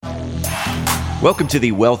Welcome to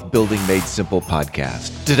the Wealth Building Made Simple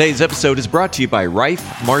podcast. Today's episode is brought to you by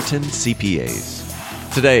Rife Martin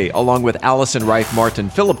CPAs. Today, along with Allison Rife Martin,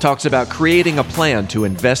 Philip talks about creating a plan to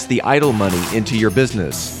invest the idle money into your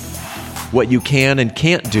business, what you can and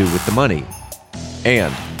can't do with the money,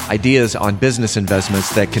 and ideas on business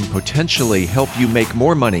investments that can potentially help you make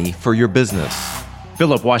more money for your business.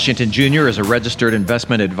 Philip Washington Jr. is a registered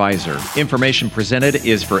investment advisor. Information presented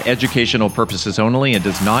is for educational purposes only and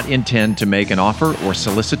does not intend to make an offer or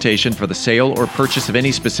solicitation for the sale or purchase of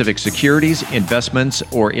any specific securities, investments,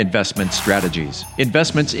 or investment strategies.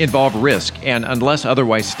 Investments involve risk and, unless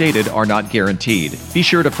otherwise stated, are not guaranteed. Be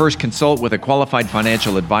sure to first consult with a qualified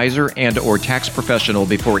financial advisor and/or tax professional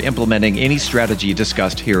before implementing any strategy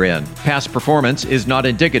discussed herein. Past performance is not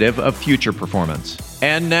indicative of future performance.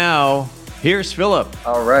 And now, here's Philip.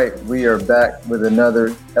 All right, we are back with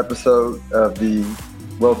another episode of the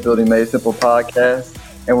Wealth Building Made Simple podcast,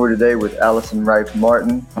 and we're today with Allison Rife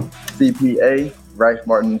Martin, CPA, Rife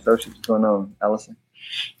Martin Associates. What's going on, Allison?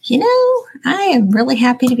 You know, I am really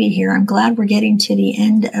happy to be here. I'm glad we're getting to the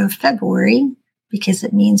end of February because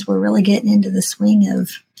it means we're really getting into the swing of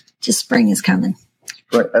just spring is coming.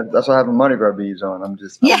 Right, that's why I have my Mardi Gras beads on. I'm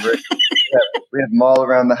ready. We have them all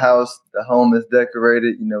around the house. The home is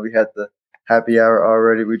decorated. You know, we had the happy hour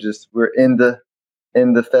already. We're in the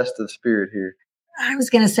festive spirit here. I was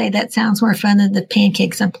going to say that sounds more fun than the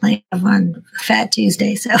pancakes I'm playing on Fat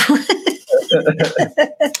Tuesday. So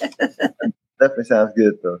definitely sounds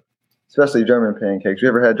good though, especially German pancakes. You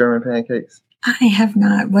ever had German pancakes? I have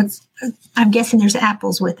not. I'm guessing there's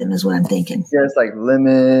apples with them, is what I'm thinking. Yeah, it's like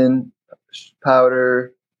lemon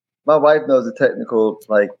powder. My wife knows the technical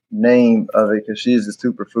name of it because she's a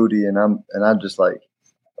super foodie, and I'm just like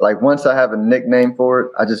once I have a nickname for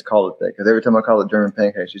it, I just call it that. Because every time I call it German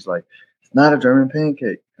pancake, she's like, "It's not a German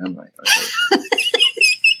pancake." And I'm like,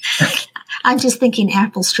 okay. I'm just thinking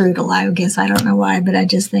apple strudel. I guess I don't know why, but I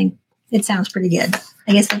just think it sounds pretty good.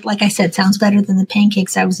 I guess, like I said, sounds better than the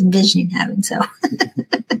pancakes I was envisioning having. So,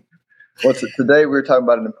 well, today we're talking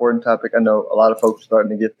about an important topic. I know a lot of folks are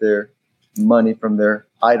starting to get their money from their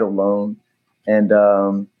idle loan, and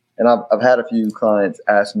I've had a few clients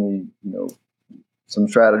ask me, some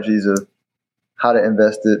strategies of how to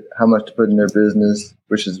invest it, how much to put in their business,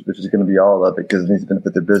 which is going to be all of it because it needs to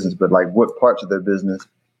benefit their business. But what parts of their business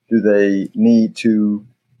do they need to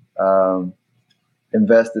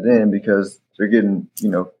invest it in because they're getting,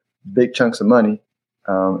 big chunks of money.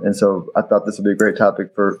 And so I thought this would be a great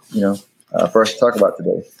topic for us to talk about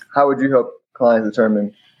today. How would you help clients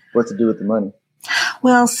determine what to do with the money?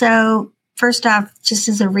 Well, so first off, just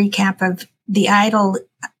as a recap of the idle,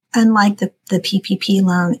 unlike the PPP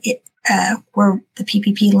loan, where the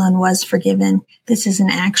PPP loan was forgiven, this is an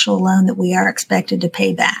actual loan that we are expected to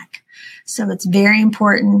pay back. So it's very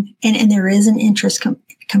important, and there is an interest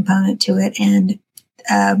component to it. And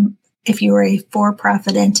if you are a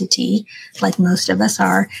for-profit entity, like most of us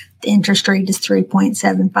are, the interest rate is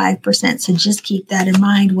 3.75%. So just keep that in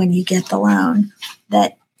mind when you get the loan,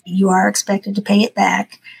 that you are expected to pay it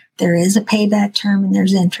back. There is a payback term and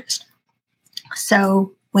there's interest.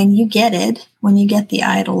 So when you get the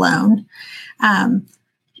idle loan,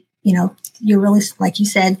 you're really, like you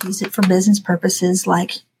said, use it for business purposes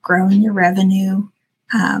like growing your revenue,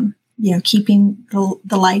 keeping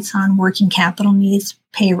the lights on, working capital needs,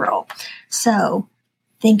 payroll. So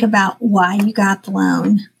think about why you got the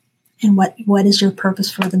loan and what is your purpose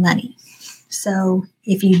for the money. So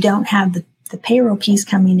if you don't have the payroll piece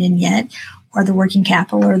coming in yet, or the working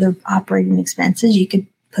capital or the operating expenses, you could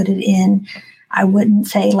put it in. I wouldn't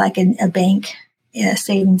say like a bank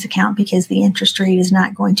savings account because the interest rate is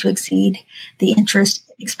not going to exceed the interest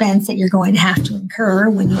expense that you're going to have to incur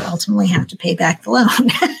when you ultimately have to pay back the loan.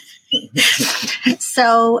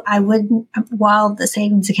 So I wouldn't, while the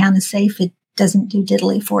savings account is safe, it doesn't do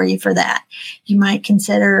diddly for you for that. You might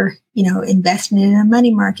consider, investing in a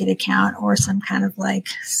money market account or some kind of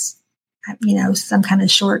some kind of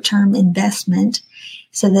short-term investment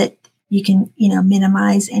so that you can,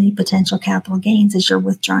 minimize any potential capital gains as you're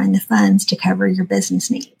withdrawing the funds to cover your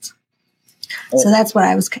business needs. So that's what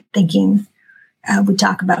I was thinking we'd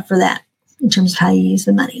talk about for that in terms of how you use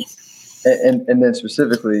the money. And then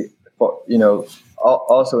specifically,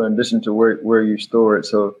 also in addition to where you store it.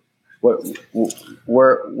 So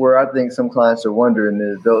where I think some clients are wondering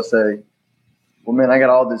is they'll say, well, man, I got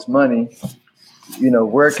all this money,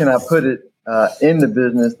 where can I put it in the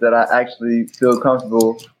business that I actually feel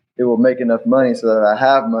comfortable it will make enough money so that I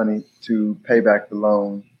have money to pay back the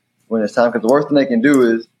loan when it's time. Because the worst thing they can do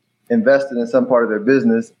is invest it in some part of their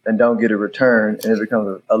business and don't get a return, and it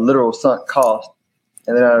becomes a literal sunk cost,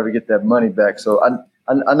 and they're not able to get that money back. So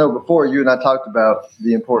I know before you and I talked about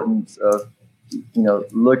the importance of,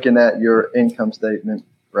 looking at your income statement,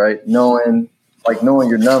 right? Knowing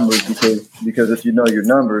your numbers, because if you know your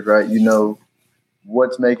numbers, right, you know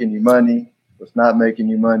what's making you money, what's not making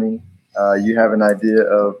you money. You have an idea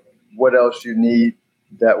of what else you need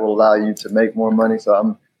that will allow you to make more money.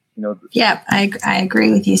 So Yeah, I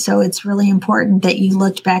agree with you. So it's really important that you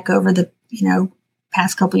looked back over the,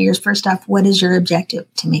 past couple of years. First off, what is your objective?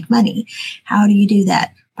 To make money. How do you do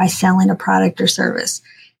that? By selling a product or service.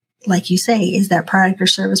 Like you say, is that product or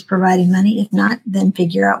service providing money? If not, then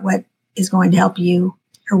figure out what is going to help you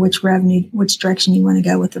or which direction you want to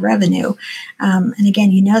go with the revenue. And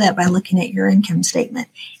again, you know that by looking at your income statement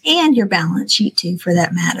and your balance sheet too, for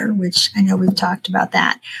that matter, which I know we've talked about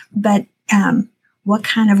that. But what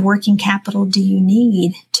kind of working capital do you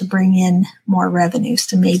need to bring in more revenue?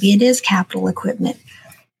 So maybe it is capital equipment,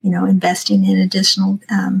 investing in additional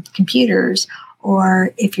computers,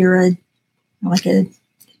 or if you're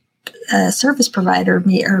a service provider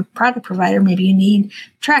or product provider, maybe you need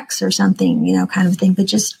trucks or something, kind of thing. But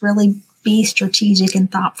just really be strategic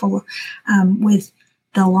and thoughtful with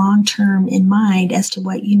the long term in mind as to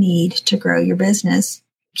what you need to grow your business.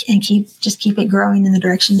 And keep it growing in the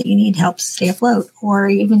direction that you need, help stay afloat, or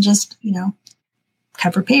even just,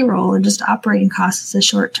 cover payroll or just operating costs as a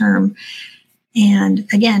short term. And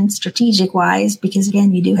again, strategic wise, because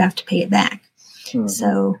again, you do have to pay it back. Mm-hmm.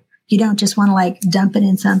 So you don't just want to dump it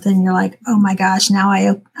in something. And you're like, oh my gosh, now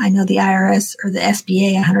I know the IRS or the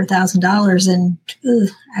SBA $100,000 and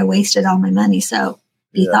I wasted all my money. So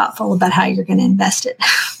be thoughtful about how you're going to invest it.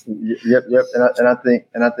 Yep.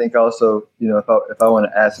 And I think also, if I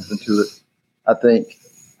want to add something to it, I think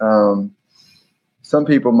some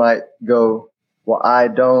people might go, well, I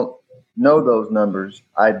don't know those numbers.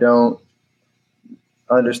 I don't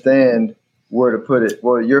understand where to put it.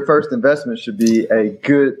 Well, your first investment should be a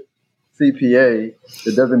good CPA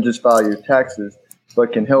that doesn't just file your taxes,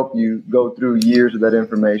 but can help you go through years of that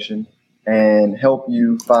information and help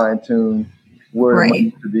you fine tune where the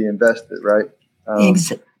money should be invested, right?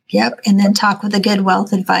 Yep. And then talk with a good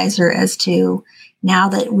wealth advisor as to, now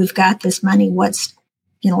that we've got this money, what's,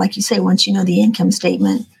 like you say, once you know the income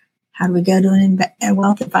statement, how do we go to a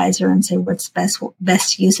wealth advisor and say what's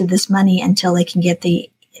best use of this money until they can get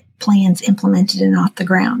the plans implemented and off the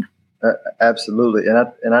ground? Absolutely.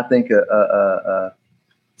 And I think a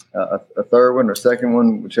third one or second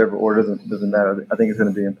one, whichever order, doesn't matter. I think it's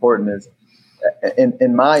going to be important is,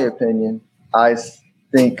 in my opinion, I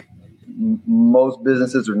think most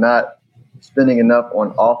businesses are not spending enough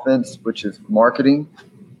on offense, which is marketing.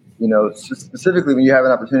 Specifically when you have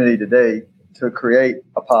an opportunity today to create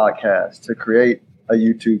a podcast, to create a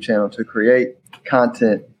YouTube channel, to create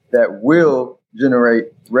content that will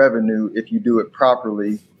generate revenue if you do it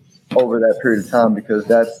properly over that period of time, because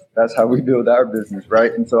that's how we build our business,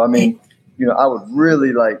 right? And so, I would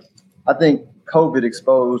really I think COVID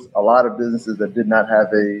exposed a lot of businesses that did not have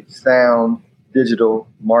a sound digital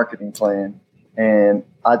marketing plan. And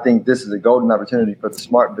I think this is a golden opportunity for the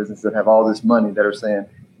smart businesses that have all this money that are saying,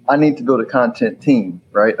 I need to build a content team,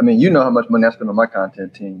 right? You know how much money I spend on my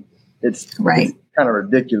content team. It's kind of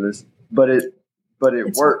ridiculous, but it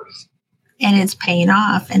works. And it's paying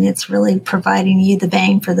off, and it's really providing you the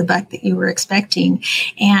bang for the buck that you were expecting.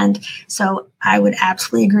 And so I would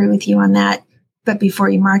absolutely agree with you on that. But before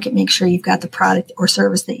you market, make sure you've got the product or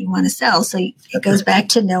service that you want to sell. So it goes back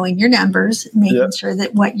to knowing your numbers, making sure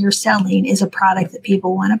that what you're selling is a product that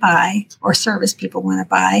people want to buy or service people want to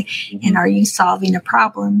buy. Mm-hmm. And are you solving a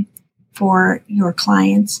problem for your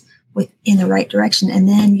clients in the right direction? And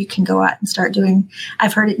then you can go out and start doing,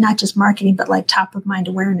 I've heard it, not just marketing, but top of mind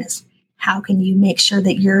awareness. How can you make sure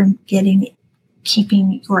that you're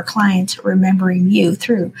keeping your clients remembering you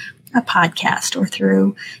through a podcast or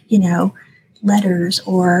through, letters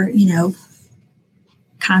or,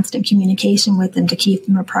 constant communication with them to keep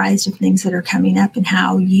them apprised of things that are coming up and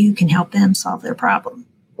how you can help them solve their problem.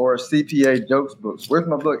 Or a CPA jokes books. Where's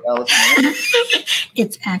my book, Allison?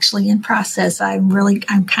 It's actually in process. I'm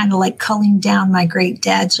kind of culling down my great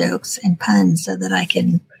dad jokes and puns so that I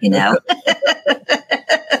can,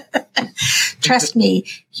 trust me,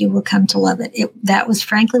 you will come to love it. That was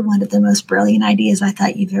frankly one of the most brilliant ideas I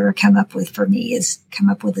thought you've ever come up with for me, is come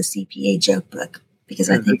up with a CPA joke book, because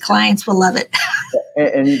I think clients will love it.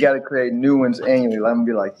 And you got to create new ones annually. Let them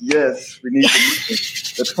be like, yes, we need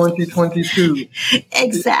the 2022.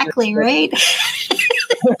 Exactly, right?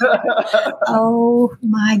 Oh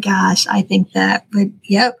my gosh. I think that would,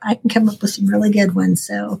 I can come up with some really good ones.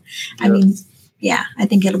 So, I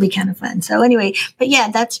think it'll be kind of fun. So anyway,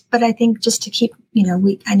 but I think just to keep, I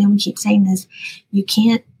know we keep saying this, you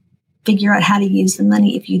can't figure out how to use the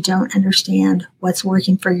money if you don't understand what's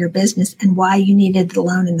working for your business and why you needed the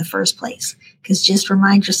loan in the first place. Because just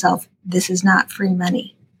remind yourself, this is not free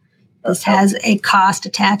money. This has a cost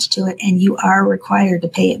attached to it, and you are required to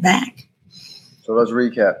pay it back. So let's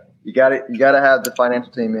recap. You got to have the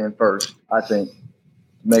financial team in first, I think.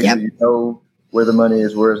 Make sure you know where the money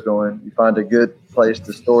is, where it's going. You find a good place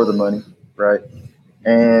to store the money, right?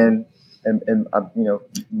 And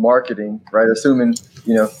marketing, right? Assuming,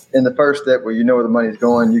 in the first step where you know where the money is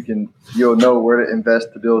going, you'll know where to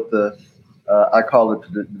invest to build the, I call it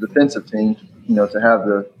the defensive team, to have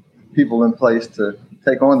the people in place to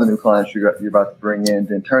take on the new clients you're about to bring in,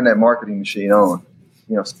 then turn that marketing machine on,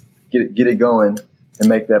 get it going and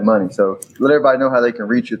make that money. So let everybody know how they can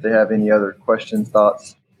reach you if they have any other questions,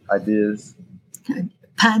 thoughts, ideas.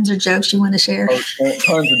 Puns or jokes you want to share?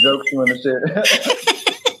 Puns or jokes you want to share?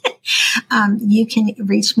 You can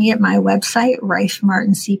reach me at my website,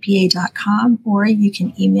 rifemartincpa.com, or you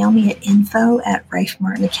can email me at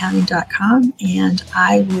info@rifemartinaccounting.com, and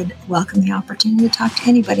I would welcome the opportunity to talk to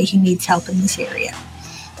anybody who needs help in this area.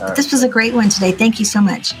 Right. This was a great one today. Thank you so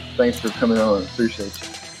much. Thanks for coming on. Appreciate you.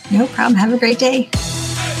 No problem. Have a great day.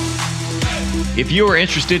 If you are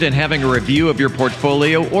interested in having a review of your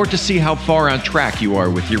portfolio or to see how far on track you are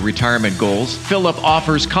with your retirement goals, Philip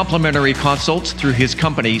offers complimentary consults through his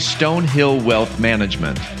company, Stonehill Wealth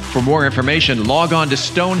Management. For more information, log on to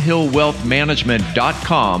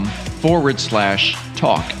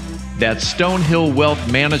stonehillwealthmanagement.com/talk. That's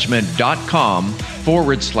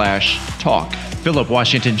stonehillwealthmanagement.com/talk. Philip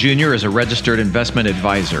Washington Jr. is a registered investment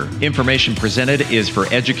advisor. Information presented is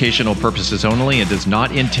for educational purposes only and does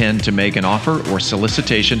not intend to make an offer or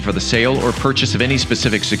solicitation for the sale or purchase of any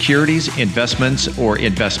specific securities, investments, or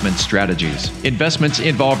investment strategies. Investments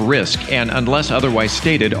involve risk and, unless otherwise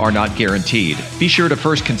stated, are not guaranteed. Be sure to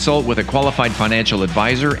first consult with a qualified financial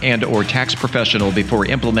advisor and/or tax professional before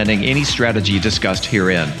implementing any strategy discussed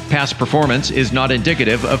herein. Past performance is not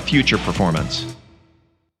indicative of future performance.